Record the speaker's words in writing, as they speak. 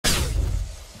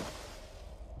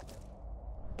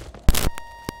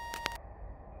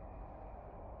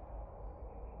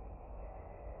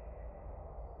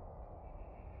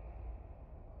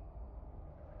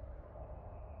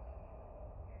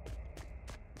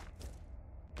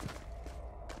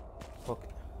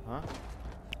Huh?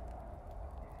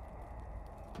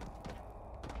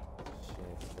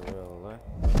 Shit, for real,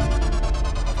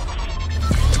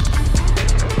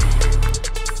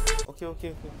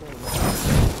 Okay.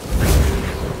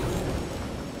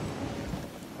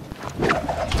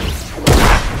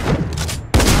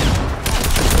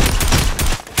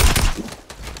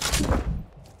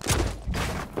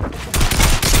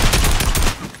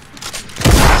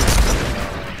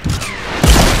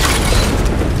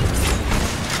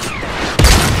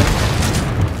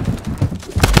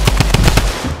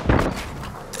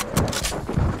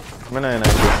 Mana yang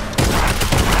naik?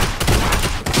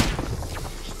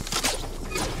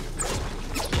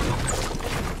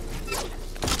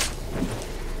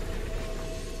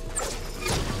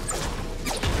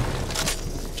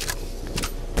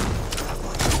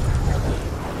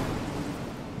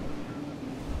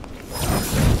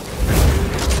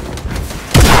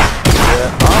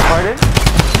 Pardon?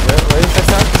 Where is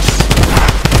that?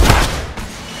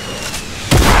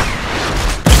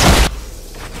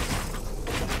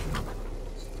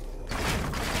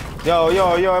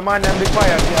 Yo, man, them be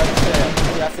quiet here.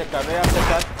 Wait a second.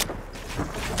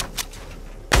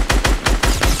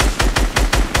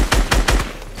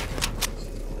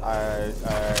 Alright.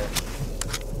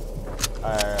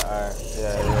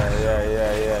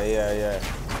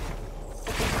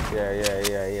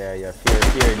 Yeah. Fear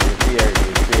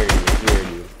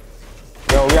you.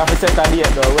 Yo, we have to set a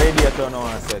date though. Where date you now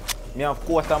and set? Me have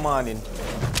quarter morning.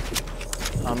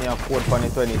 And me have code for the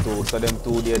 22. So them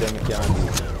 2 days them can do.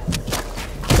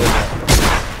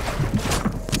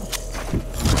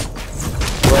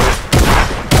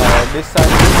 Well, this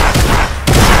Saturday.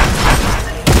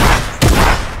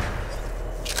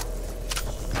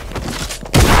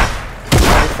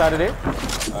 This Saturday?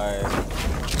 Alright.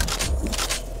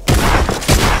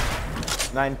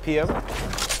 9 p.m.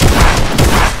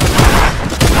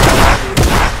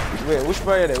 Wait, which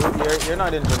part are you there? You're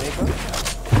not in Jamaica?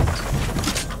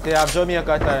 They have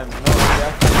Jamaica time. No, they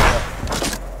have Jamaica.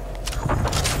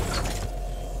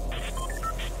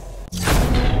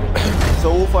 So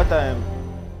who for time?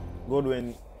 Good when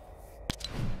an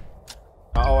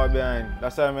hour behind.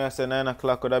 That's why I say 9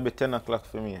 o'clock could that be 10 o'clock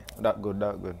for me. That good.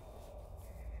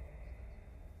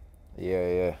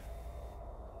 Yeah.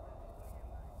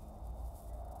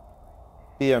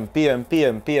 PM.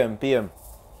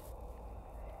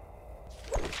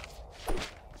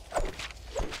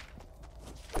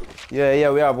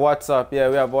 Yeah, we have WhatsApp. Yeah,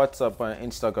 we have WhatsApp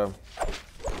and Instagram.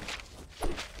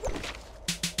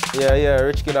 Yeah,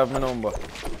 Rich Kid have my number.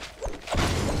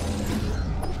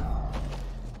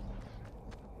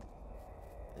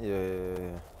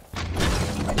 Yeah.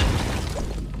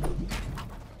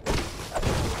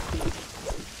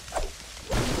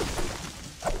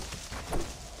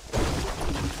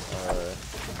 Alright.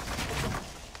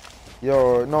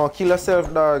 Yo, no, kill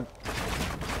yourself, dog.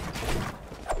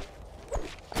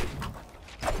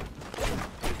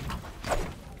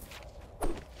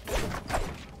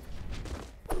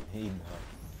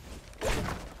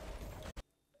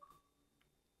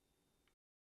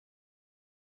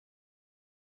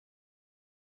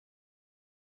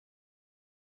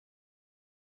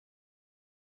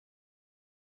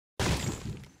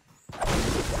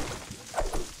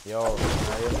 Yo,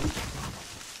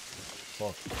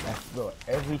 fuck, bro,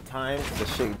 every time the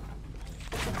shit.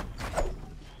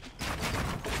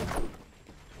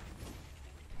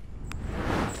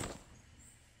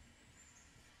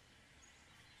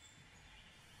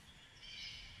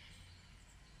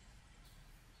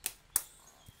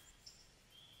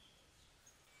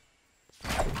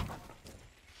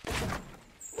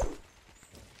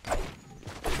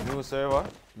 New server,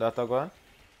 data gone.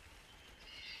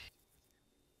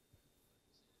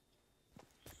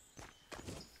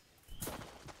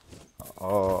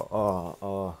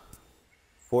 Oh.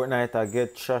 Fortnite I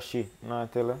get trashy, no I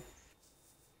tell her.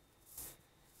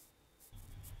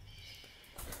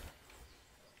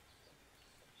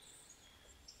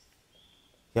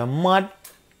 You're mad?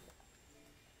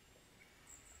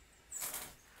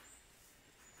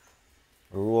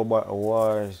 Robot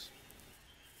Wars.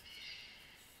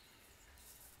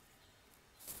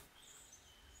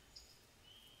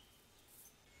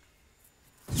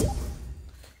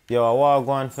 Yo, I want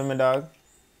going for me, dog.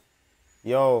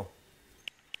 Yo.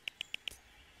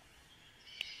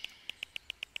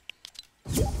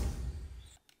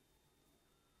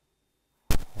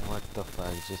 What the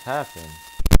fuck just happened?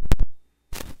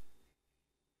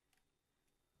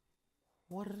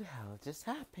 What the hell just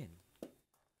happened?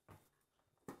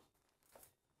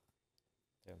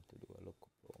 Time to do a local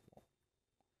promo.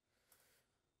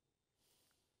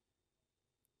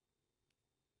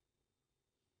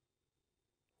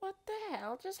 What the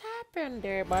hell just happened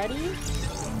there, buddy?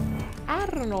 I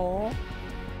don't know.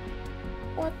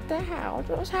 What the hell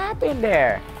just happened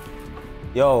there?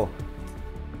 Yo.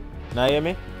 Now hear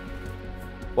me?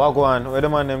 What go on? Where the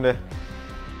man them there?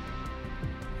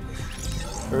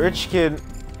 Rich kid.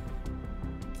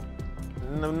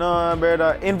 No,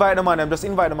 brother. Invite the man them. Just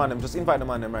invite the man them. Just invite the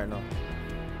man them right now.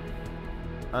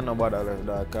 I know about that left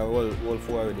dog. We'll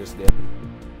forward this there.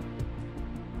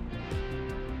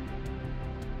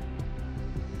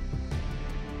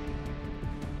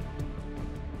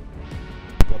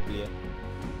 Go play.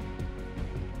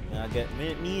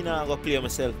 Me now go play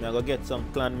myself. I go get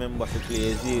some clan member to play.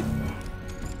 Is it?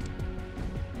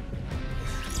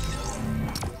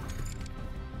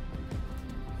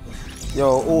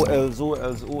 Yo, who else?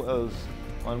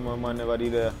 One more man never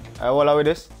did there. I roll with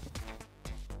this.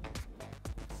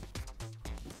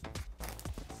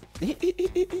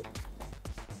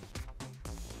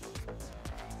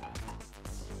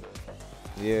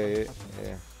 Yeah.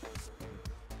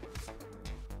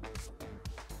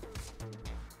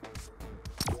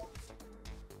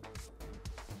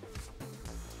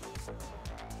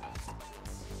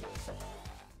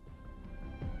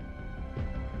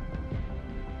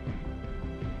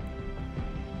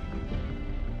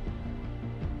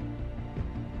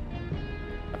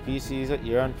 PC, is it?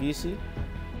 You're on PC?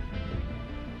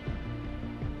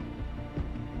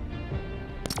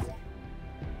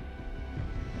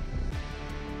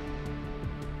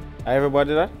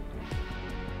 Everybody that?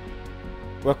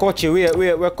 We're Kochi,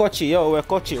 we're Kochi, yo, we're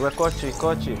Kochi.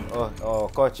 Oh,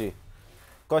 Kochi.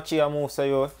 Kochi, I move, say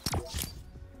yo.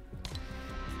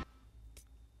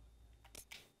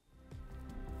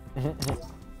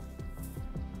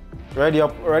 Ready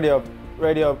up,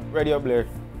 Blair.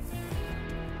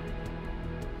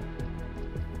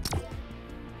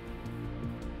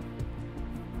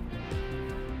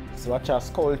 So watch a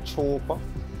skull chopper.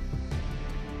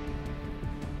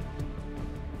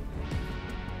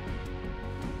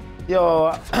 Yo,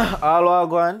 all I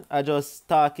go on, I just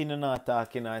talking and not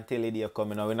talking until the day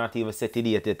coming. We're not even set the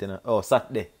date yet, you know. Oh,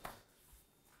 Saturday.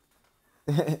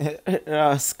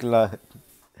 Rascal.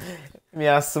 Me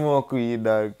a smoke weed,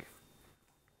 dog.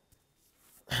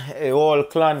 A whole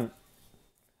clan.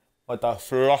 What a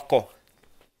flocko.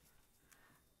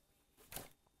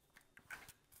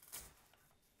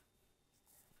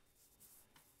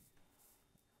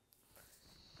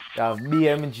 You have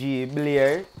BMG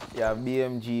Blair. Yeah.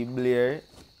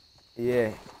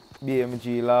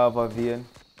 BMG Lava Vein.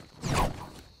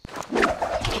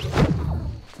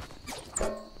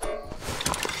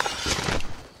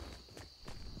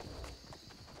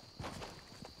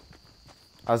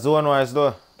 A ZONEWARS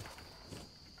though.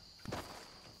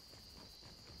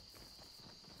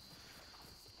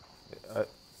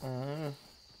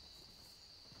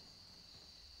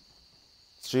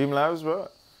 Streamlabs, bro.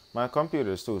 My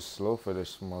computer is too slow for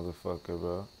this motherfucker,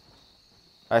 bro.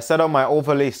 I set up my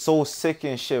overlay so sick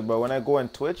and shit, bro. When I go on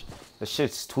Twitch, the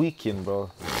shit's tweaking, bro.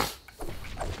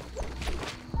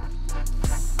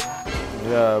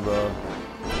 Yeah, bro.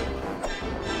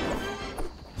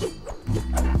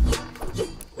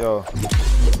 Yo.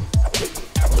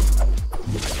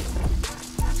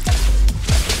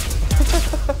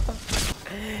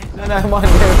 And I'm on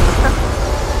them.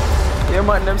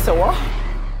 You're on them, so what?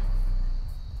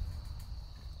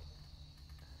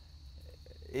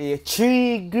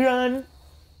 $3 grand.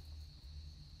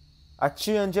 A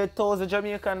 300,000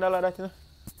 Jamaican dollar, that you know.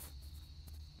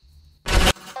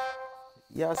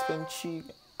 Yeah, I spent $3.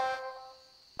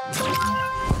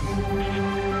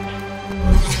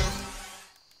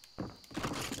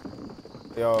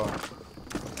 Yo.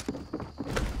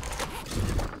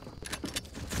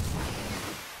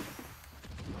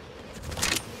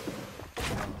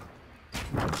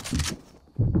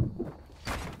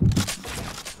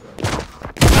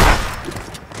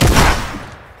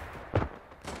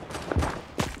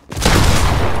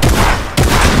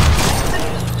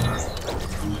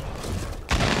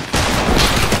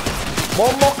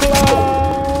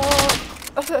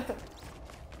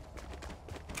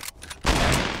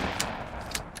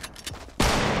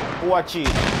 Watch it.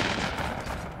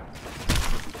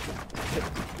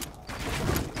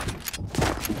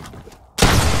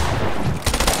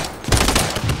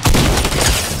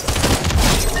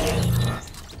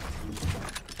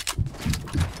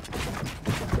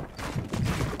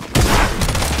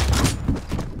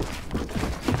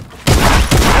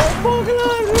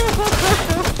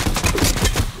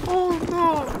 Oh no.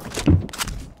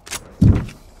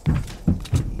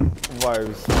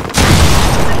 Vibes.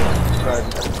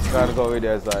 Gotta go with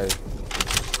their side.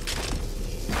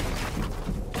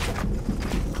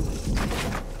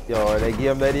 Yo, they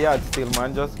give them the yard still,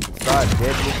 man. Just start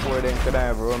dead before they could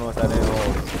have run out of their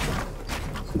house.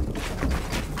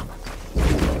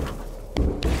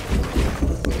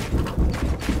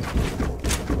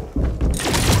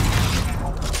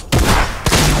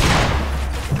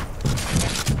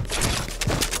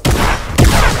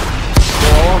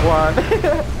 Yo, one.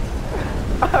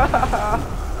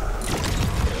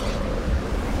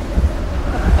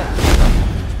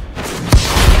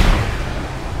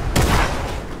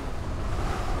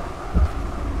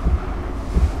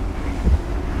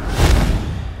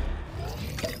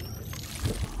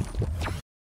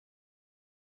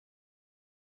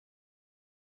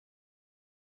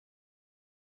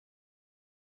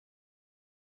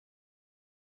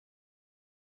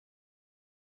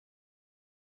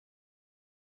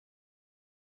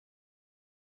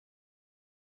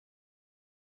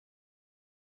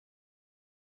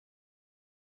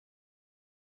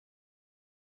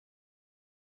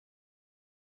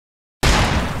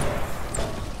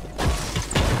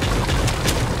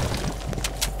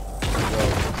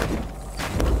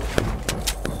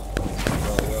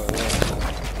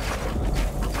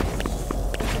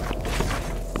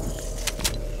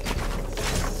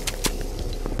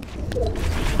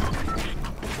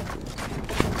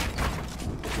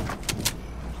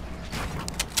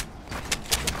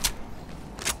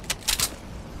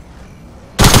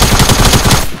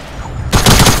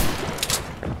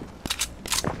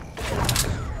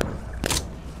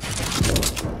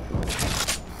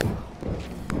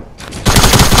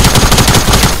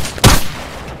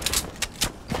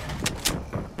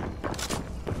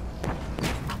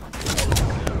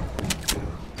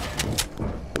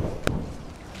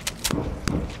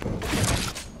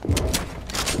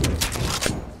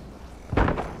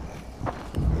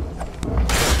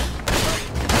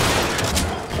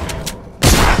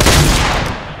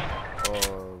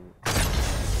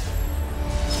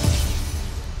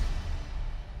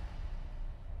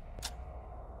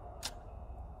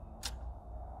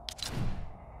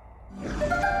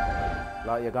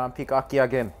 Like you're gonna pick Aki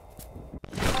again.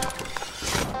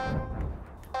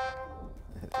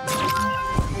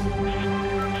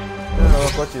 No,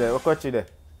 what got you there?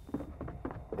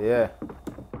 Yeah.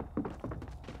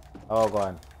 Oh, go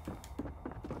on.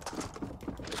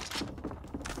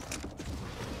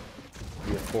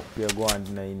 Yeah, fuck you going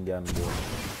in the Indian boy.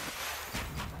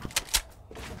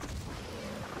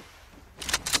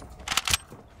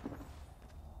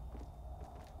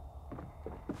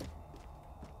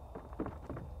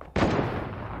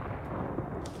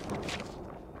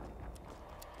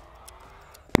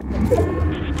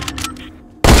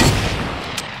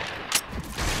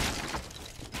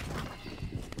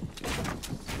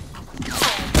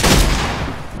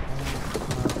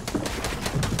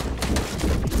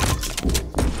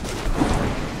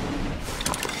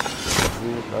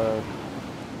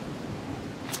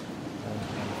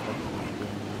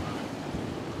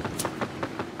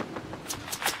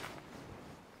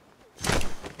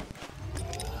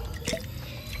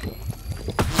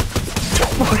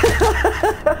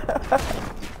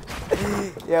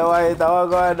 Yeah, why that one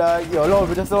going dog? Yo, love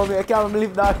me, just love me. I can't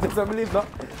believe that. Just believe no.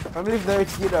 I believe the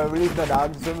rich kid. I believe the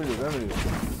dog. Just believe.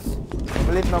 I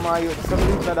believe no my youth. Just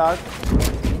believe the dog.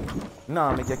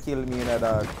 Nah, make you kill me in the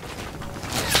dog.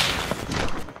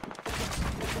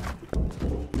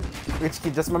 Rich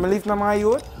kid, just believe no my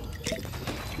youth.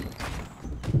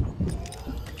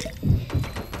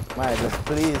 My, just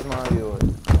please my youth.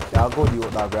 Yeah, good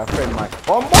youth dog. We're a friend, man.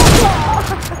 Oh,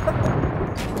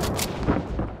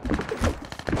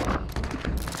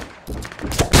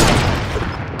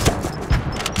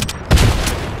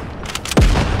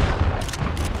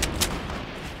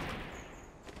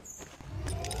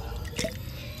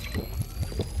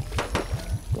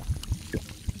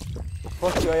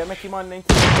 fuck you, you make him on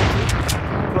 90.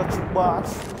 Clutch it, boss.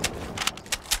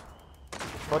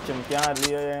 Watch him, can't hardly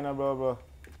hear you, bro.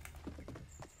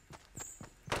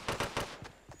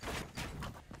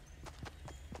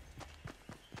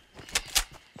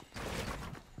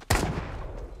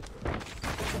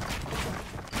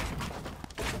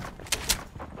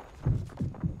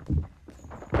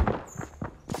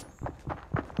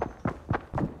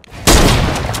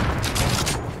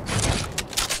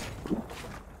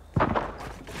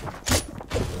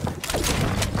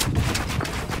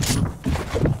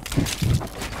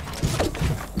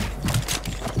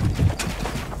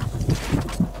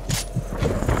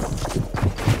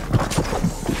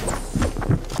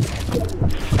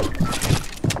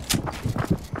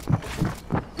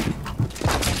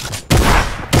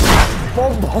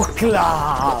 Bombocla!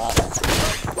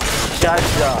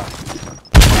 Jaja!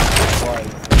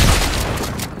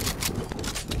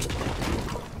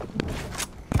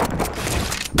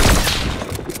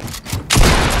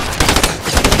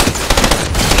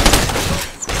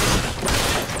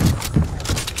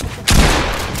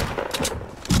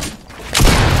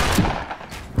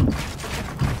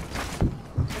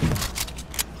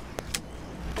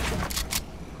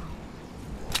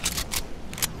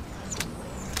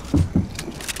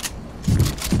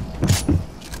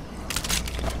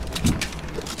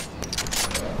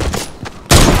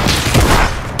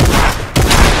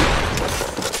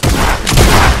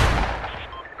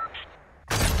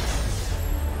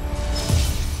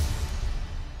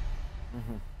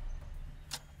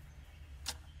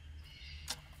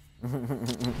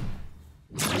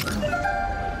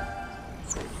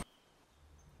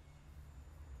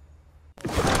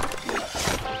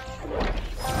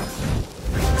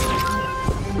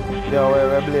 Yo,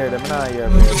 where Blair? Them not here,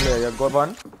 Blair. Blair, you go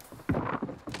on.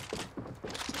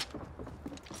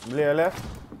 Blair left.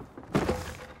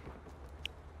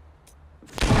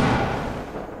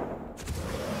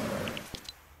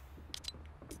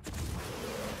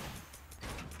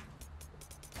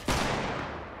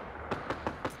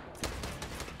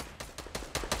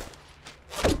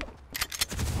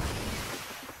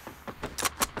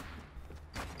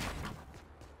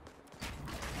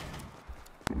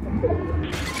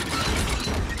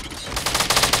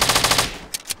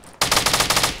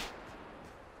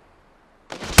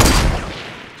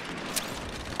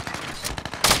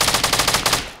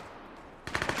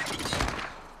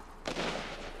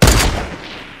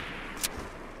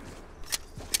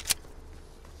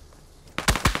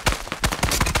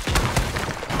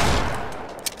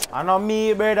 I know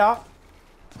me, brother.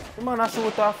 The man a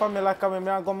shoot off for me like me.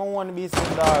 I go my one beast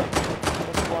in dog.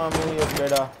 Just go on me ways,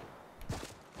 brother.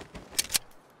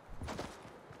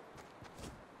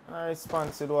 I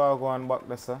response to what I go on back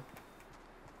there, sir.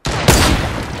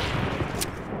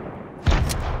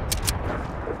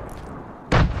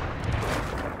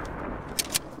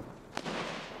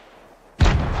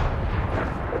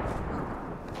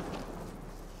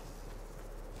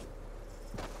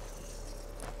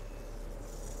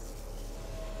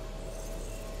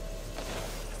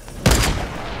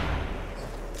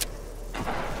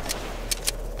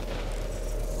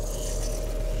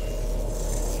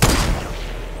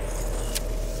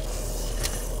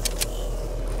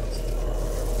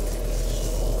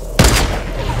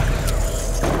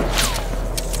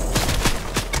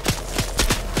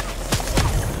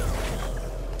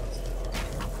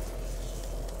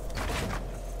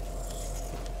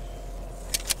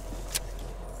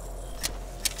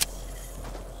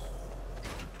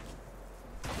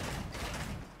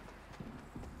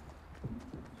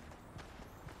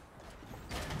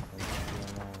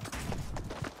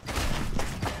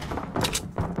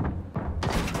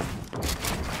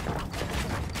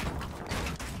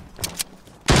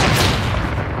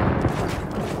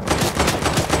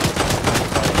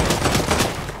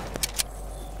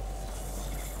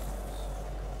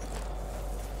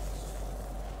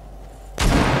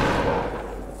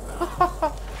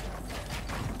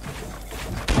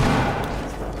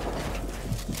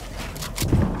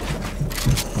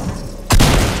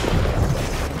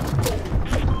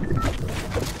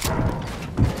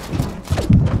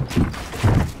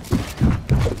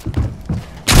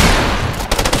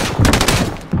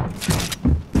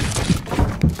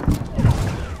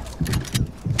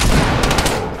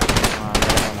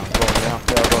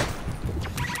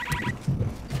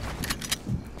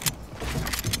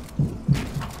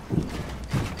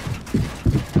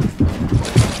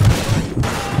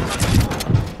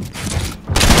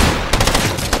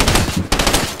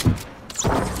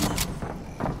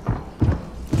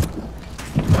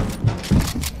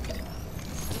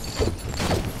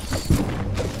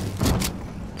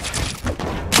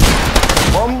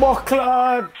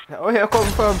 Buckler! Where you come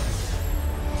from?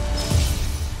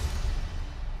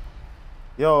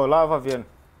 Yo, lava vien.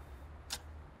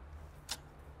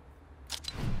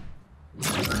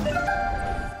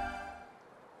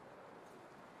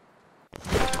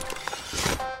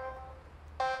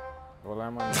 Well,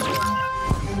 I'm on.